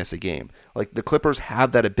has to miss a game. Like the Clippers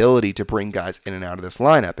have that ability to bring guys in and out of this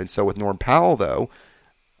lineup. And so with Norm Powell, though,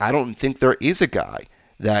 I don't think there is a guy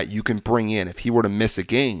that you can bring in if he were to miss a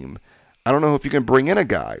game. I don't know if you can bring in a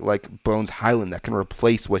guy like Bones Highland that can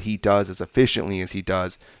replace what he does as efficiently as he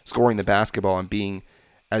does, scoring the basketball and being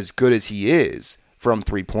as good as he is from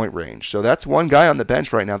 3-point range. So that's one guy on the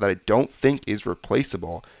bench right now that I don't think is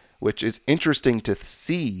replaceable, which is interesting to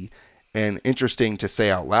see and interesting to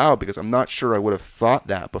say out loud because I'm not sure I would have thought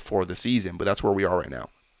that before the season, but that's where we are right now.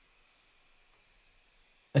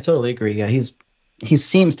 I totally agree. Yeah, he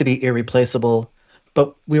seems to be irreplaceable,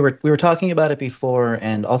 but we were talking about it before,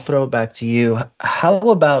 and I'll throw it back to you. How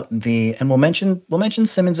about and we'll mention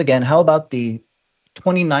Simmons again. How about the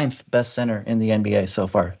 29th best center in the NBA so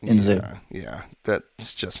far in Zoo? Yeah,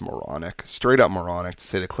 that's just moronic. Straight up moronic to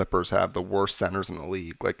say the Clippers have the worst centers in the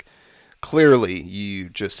league. Like, clearly, you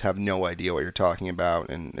just have no idea what you're talking about,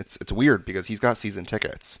 and it's weird because he's got season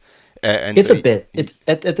tickets. And it's so a bit. It's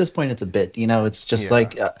at this point, it's a bit. It's just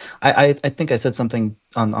like I think I said something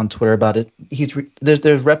on Twitter about it.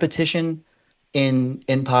 There's repetition in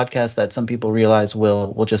podcasts that some people realize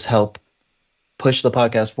will just help push the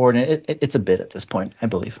podcast forward, and it's a bit at this point, I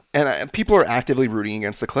believe. And people are actively rooting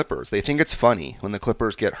against the Clippers. They think it's funny when the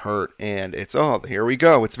Clippers get hurt, and it's, here we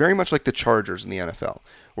go. It's very much like the Chargers in the NFL,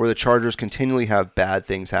 where the Chargers continually have bad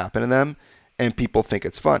things happen to them, and people think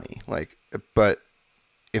it's funny. But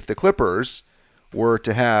if the Clippers were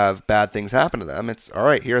to have bad things happen to them, it's, all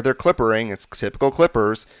right, here they're Clippering. It's typical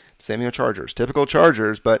Clippers. Same thing with Chargers. Typical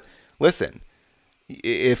Chargers. But listen,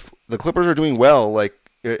 if the Clippers are doing well,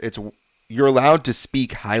 you're allowed to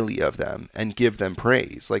speak highly of them and give them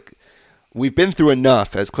praise. we've been through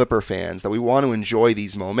enough as Clipper fans that we want to enjoy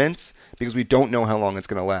these moments because we don't know how long it's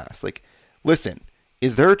going to last. Like, listen,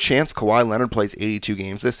 is there a chance Kawhi Leonard plays 82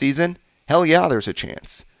 games this season? Hell yeah, there's a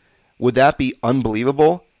chance. Would that be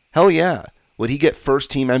unbelievable? Hell yeah. Would he get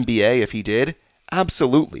first team NBA if he did?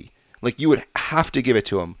 Absolutely. Like, you would have to give it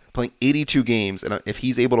to him playing 82 games, and if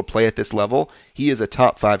he's able to play at this level, he is a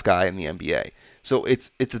top 5 guy in the NBA. So it's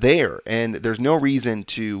there, and there's no reason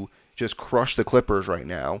to just crush the Clippers right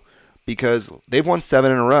now because they've won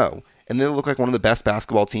 7 in a row, and they look like one of the best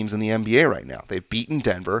basketball teams in the NBA right now. They've beaten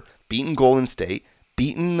Denver, beaten Golden State,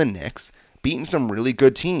 beaten the Knicks, beaten some really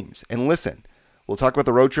good teams. And listen, we'll talk about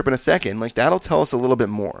the road trip in a second. Like, that'll tell us a little bit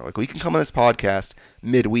more. Like, we can come on this podcast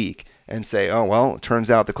midweek and say, oh, well, it turns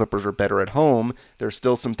out the Clippers are better at home. There's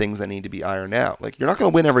still some things that need to be ironed out. Like, you're not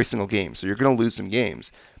going to win every single game, so you're going to lose some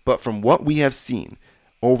games. But from what we have seen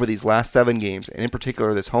over these last 7 games, and in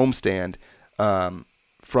particular this homestand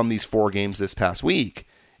from these 4 games this past week,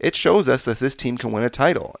 it shows us that this team can win a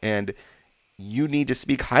title. And you need to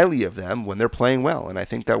speak highly of them when they're playing well. And I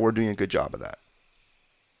think that we're doing a good job of that.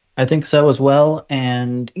 I think so as well.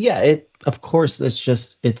 And yeah, of course,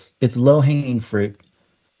 it's low hanging fruit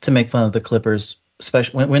to make fun of the Clippers,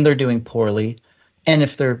 especially when they're doing poorly. And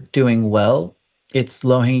if they're doing well, it's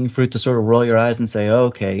low hanging fruit to sort of roll your eyes and say, oh,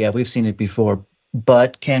 okay, yeah, we've seen it before,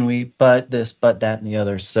 but can we, but this, but that, and the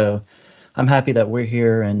other. So I'm happy that we're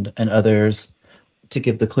here and others to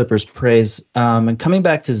give the Clippers praise. And coming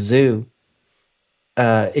back to Zoo,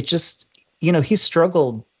 it just, he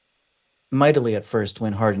struggled mightily at first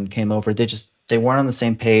when Harden came over. They weren't on the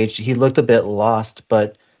same page. He looked a bit lost,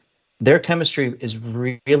 but their chemistry is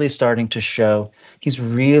really starting to show. He's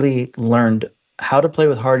really learned how to play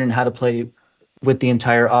with Harden, how to play with the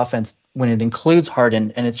entire offense when it includes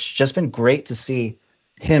Harden. And it's just been great to see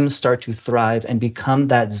him start to thrive and become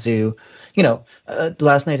that Zoo.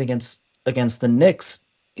 Last night against the Knicks,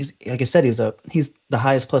 like I said, he's the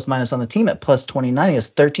highest plus minus on the team at plus 29. He has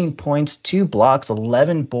 13 points, 2 blocks,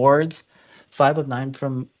 11 boards, 5 of 9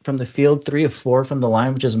 from the field, 3 of 4 from the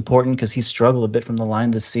line, which is important because he struggled a bit from the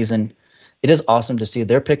line this season. It is awesome to see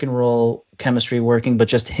their pick and roll chemistry working, but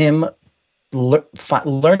just him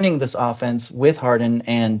learning this offense with Harden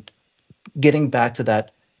and getting back to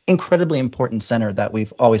that incredibly important center that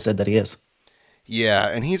we've always said that he is. Yeah,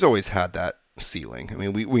 and he's always had that ceiling. I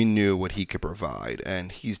mean, we knew what he could provide,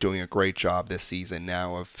 and he's doing a great job this season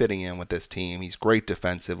now of fitting in with this team. He's great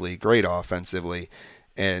defensively, great offensively,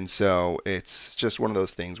 and so it's just one of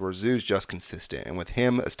those things where Zoo's just consistent. And with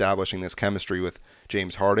him establishing this chemistry with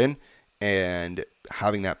James Harden and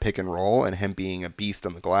having that pick and roll and him being a beast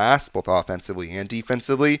on the glass, both offensively and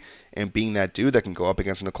defensively, and being that dude that can go up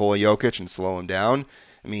against Nikola Jokic and slow him down,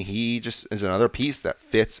 I mean, he just is another piece that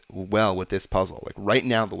fits well with this puzzle. Like, right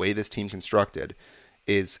now, the way this team constructed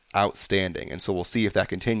is outstanding. And so we'll see if that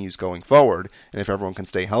continues going forward and if everyone can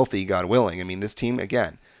stay healthy, God willing. I mean, this team,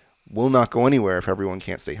 again, will not go anywhere if everyone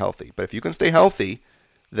can't stay healthy. But if you can stay healthy,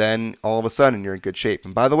 then all of a sudden you're in good shape.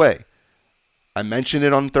 And by the way, I mentioned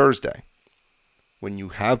it on Thursday. When you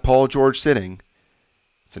have Paul George sitting,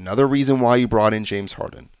 it's another reason why you brought in James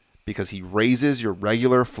Harden, because he raises your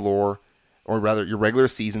regular floor, or rather your regular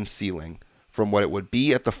season ceiling, from what it would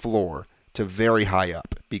be at the floor to very high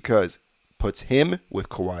up, because it puts him with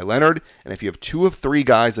Kawhi Leonard, and if you have 2 of 3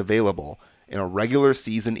 guys available in a regular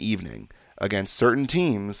season evening against certain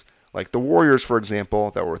teams, like the Warriors, for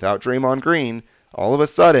example, that were without Draymond Green, all of a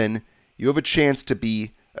sudden you have a chance to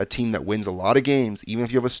be a team that wins a lot of games, even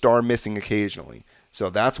if you have a star missing occasionally. So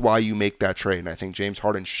that's why you make that trade, and I think James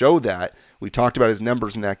Harden showed that. We talked about his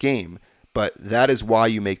numbers in that game, but that is why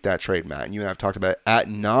you make that trade, Matt. And you and I have talked about it ad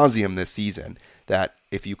nauseum this season, that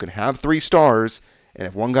if you can have 3 stars, and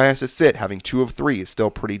if one guy has to sit, having 2 of 3 is still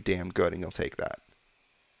pretty damn good, and you'll take that.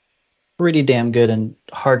 Pretty damn good, and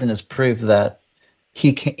Harden has proved that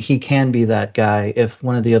he can be that guy if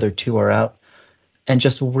one of the other 2 are out. And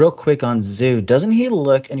just real quick on Zoo, doesn't he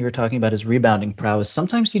look, and you were talking about his rebounding prowess,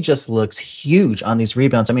 sometimes he just looks huge on these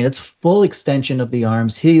rebounds. I mean, it's full extension of the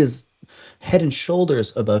arms. He is head and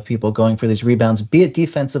shoulders above people going for these rebounds, be it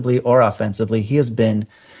defensively or offensively. He has been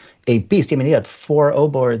a beast. I mean, he had 4 O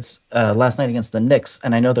boards last night against the Knicks,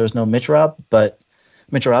 and I know there was no Mitchell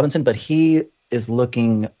Robinson, but he is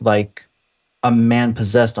looking like a man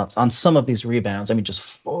possessed on some of these rebounds. I mean, just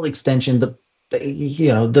full extension.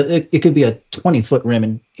 It could be a 20-foot rim,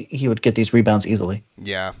 and he would get these rebounds easily.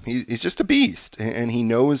 Yeah, he's just a beast, and he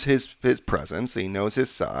knows his presence, he knows his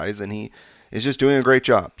size, and he is just doing a great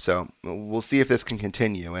job. So we'll see if this can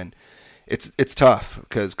continue. And It's tough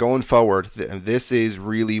because going forward, this is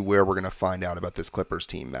really where we're going to find out about this Clippers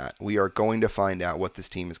team, Matt. We are going to find out what this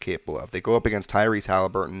team is capable of. They go up against Tyrese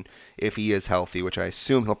Halliburton if he is healthy, which I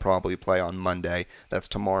assume he'll probably play on Monday. That's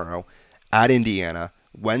tomorrow. At Indiana.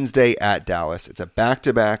 Wednesday at Dallas. It's a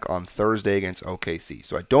back-to-back on Thursday against OKC.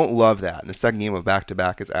 So I don't love that. And the second game of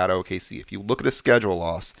back-to-back is at OKC. If you look at a schedule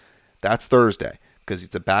loss, that's Thursday because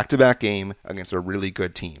it's a back-to-back game against a really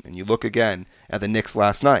good team. And you look again at the Knicks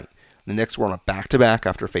last night. The Knicks were on a back-to-back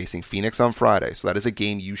after facing Phoenix on Friday. So that is a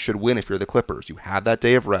game you should win if you're the Clippers. You have that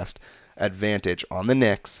day of rest advantage on the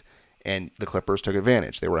Knicks, and the Clippers took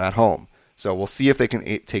advantage. They were at home. So we'll see if they can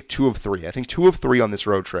take 2 of 3. I think 2 of 3 on this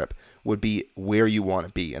road trip would be where you want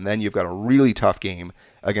to be. And then you've got a really tough game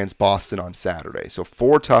against Boston on Saturday. So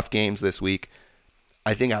 4 tough games this week.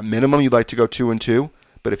 I think at minimum you'd like to go 2-2.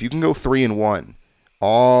 But if you can go 3-1,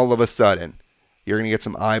 all of a sudden, you're going to get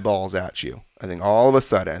some eyeballs at you. I think all of a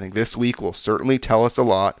sudden, I think this week will certainly tell us a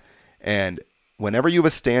lot. And whenever you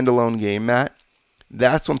have a standalone game, Matt,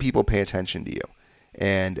 that's when people pay attention to you.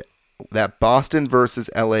 And that Boston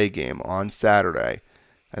versus LA game on Saturday,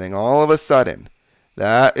 I think all of a sudden,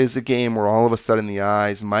 that is a game where all of a sudden the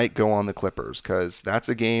eyes might go on the Clippers because that's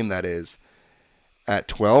a game that is at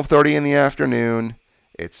 12:30 in the afternoon.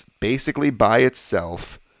 It's basically by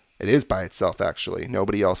itself. It is by itself, actually.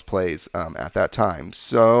 Nobody else plays at that time.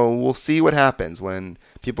 So we'll see what happens when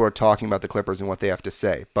people are talking about the Clippers and what they have to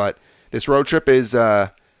say. But this road trip is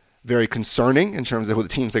very concerning in terms of the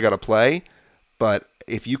teams they got to play. But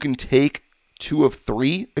if you can take 2 of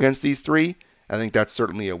 3 against these 3, I think that's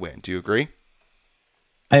certainly a win. Do you agree?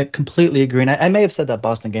 I completely agree. And I may have said that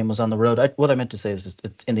Boston game was on the road. What I meant to say is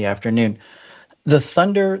it's in the afternoon. The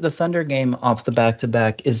Thunder game off the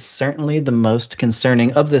back-to-back is certainly the most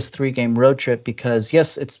concerning of this 3-game road trip because,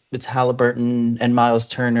 yes, it's Halliburton and Miles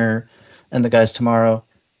Turner and the guys tomorrow.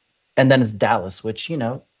 And then it's Dallas, which,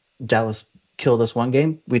 Dallas killed us one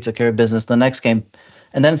game. We took care of business the next game.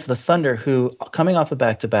 And then it's the Thunder who, coming off a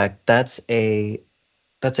back-to-back, that's a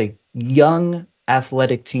young,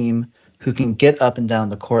 athletic team who can get up and down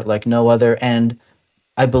the court like no other. And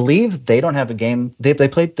I believe they don't have a game. They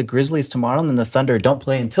played the Grizzlies tomorrow, and then the Thunder don't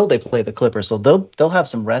play until they play the Clippers. So they'll have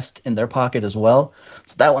some rest in their pocket as well.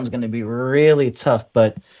 So that one's going to be really tough.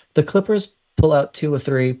 But the Clippers pull out 2 or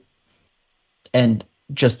 3, and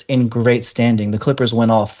just in great standing. The Clippers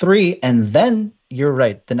win all 3, and then you're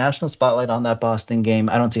right. The national spotlight on that Boston game.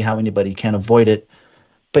 I don't see how anybody can avoid it.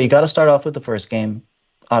 But you got to start off with the first game,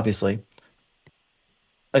 obviously,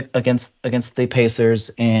 against the Pacers,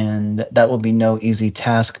 and that will be no easy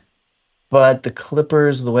task. But the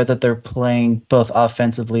Clippers, the way that they're playing both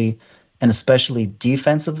offensively and especially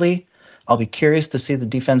defensively, I'll be curious to see the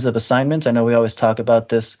defensive assignments. I know we always talk about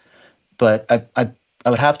this, but I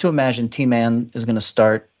would have to imagine T-Man is going to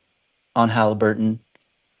start on Halliburton.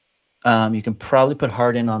 You can probably put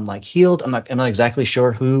Harden on like Hield. I'm not exactly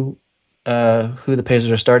sure who the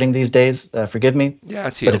Pacers are starting these days. Forgive me. Yeah,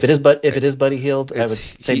 it's Hield. But if it is Buddy Hield, I would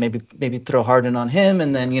say maybe throw Harden on him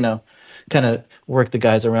and then kind of work the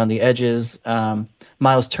guys around the edges.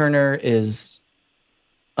 Miles Turner is.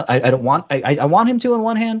 I want him to in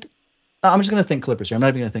one hand. I'm just going to think Clippers here. I'm not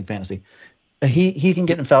even going to think fantasy. He can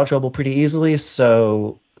get in foul trouble pretty easily.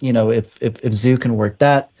 So if Zoo can work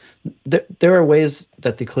that, there are ways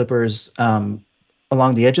that the Clippers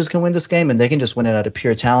along the edges can win this game, and they can just win it out of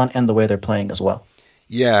pure talent and the way they're playing as well.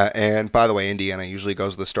 Yeah, and by the way, Indiana usually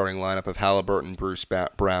goes with the starting lineup of Halliburton, Bruce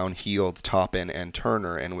Brown, Hield, Toppin, and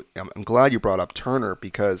Turner. And I'm glad you brought up Turner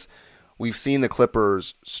because we've seen the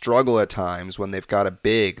Clippers struggle at times when they've got a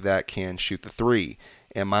big that can shoot the 3,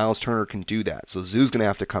 and Miles Turner can do that. So Zoo's going to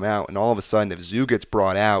have to come out, and all of a sudden, if Zoo gets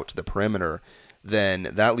brought out to the perimeter, then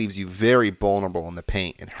that leaves you very vulnerable in the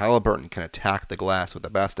paint, and Halliburton can attack the glass with the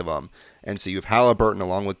best of them. And so you have Halliburton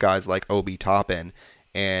along with guys like Obi Toppin,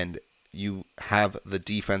 and you have the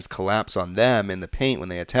defense collapse on them in the paint when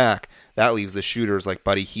they attack. That leaves the shooters like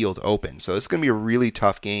Buddy Hield open. So this is going to be a really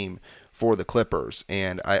tough game for the Clippers,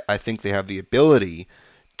 and I think they have the ability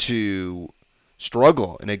to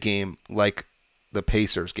struggle in a game like the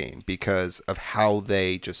Pacers game because of how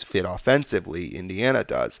they just fit offensively, Indiana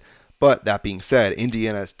does. But that being said,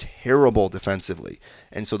 Indiana is terrible defensively.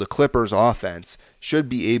 And so the Clippers offense should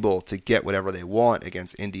be able to get whatever they want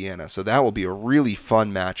against Indiana. So that will be a really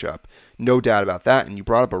fun matchup. No doubt about that. And you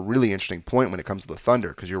brought up a really interesting point when it comes to the Thunder,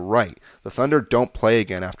 because you're right. The Thunder don't play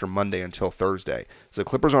again after Monday until Thursday. So the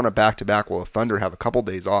Clippers are on a back-to-back while the Thunder have a couple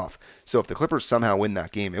days off. So if the Clippers somehow win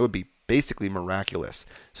that game, it would be basically miraculous.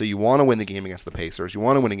 So you want to win the game against the Pacers, you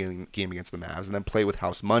want to win a game against the Mavs, and then play with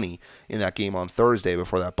house money in that game on Thursday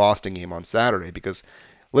before that Boston game on Saturday. Because,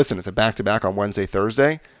 listen, it's a back-to-back on Wednesday,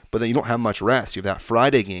 Thursday, but then you don't have much rest. You have that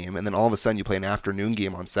Friday game, and then all of a sudden you play an afternoon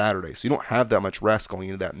game on Saturday. So you don't have that much rest going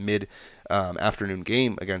into that mid-afternoon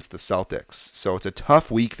game against the Celtics. So it's a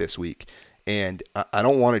tough week this week. And I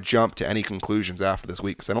don't want to jump to any conclusions after this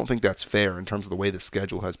week because I don't think that's fair in terms of the way the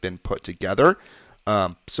schedule has been put together.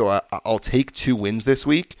 So I'll take 2 wins this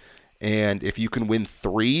week. And if you can win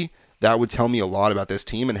 3, that would tell me a lot about this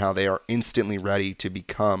team and how they are instantly ready to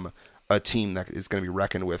become a team that is going to be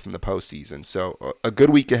reckoned with in the postseason. So a good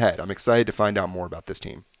week ahead. I'm excited to find out more about this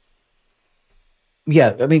team.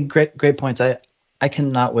 Yeah, I mean, great points. I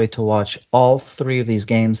cannot wait to watch all 3 of these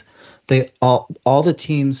games. All the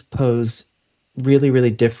teams pose really,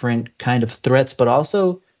 really different kind of threats, but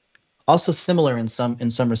also similar in some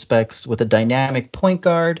respects, with a dynamic point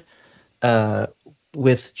guard,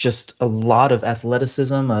 with just a lot of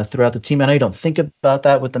athleticism throughout the team. I know you don't think about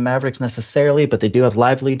that with the Mavericks necessarily, but they do have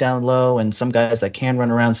Lively down low and some guys that can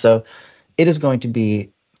run around. So it is going to be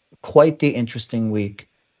quite the interesting week.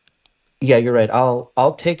 Yeah, you're right.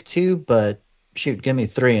 I'll take 2, but shoot, give me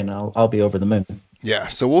 3 and I'll be over the moon. Yeah,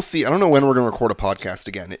 so we'll see. I don't know when we're going to record a podcast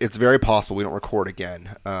again. It's very possible we don't record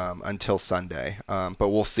again until Sunday, but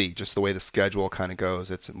we'll see. Just the way the schedule kind of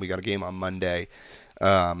goes. We got a game on Monday,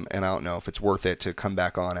 and I don't know if it's worth it to come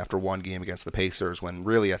back on after one game against the Pacers when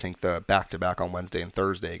really I think the back-to-back on Wednesday and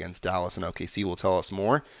Thursday against Dallas and OKC will tell us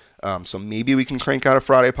more. So maybe we can crank out a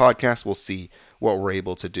Friday podcast. We'll see what we're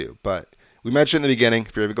able to do. But we mentioned in the beginning,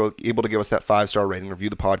 if you're able to give us that 5-star rating, review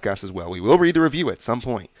the podcast as well. We will read the review at some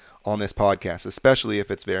point on this podcast, especially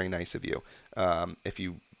if it's very nice of you. If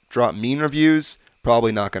you drop mean reviews,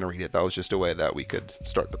 probably not going to read it. That was just a way that we could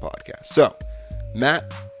start the podcast. So,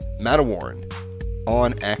 Matt Matawarren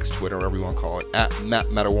on X, Twitter, whatever you want to call it, at Matt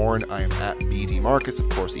Matawarren. I am at BD Marcus. Of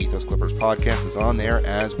course, the Ethos Clippers podcast is on there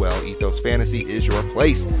as well. Ethos Fantasy is your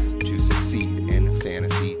place to succeed in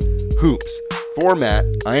fantasy hoops. For Matt,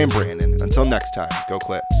 I am Brandon. Until next time, go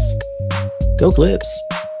Clips. Go Clips.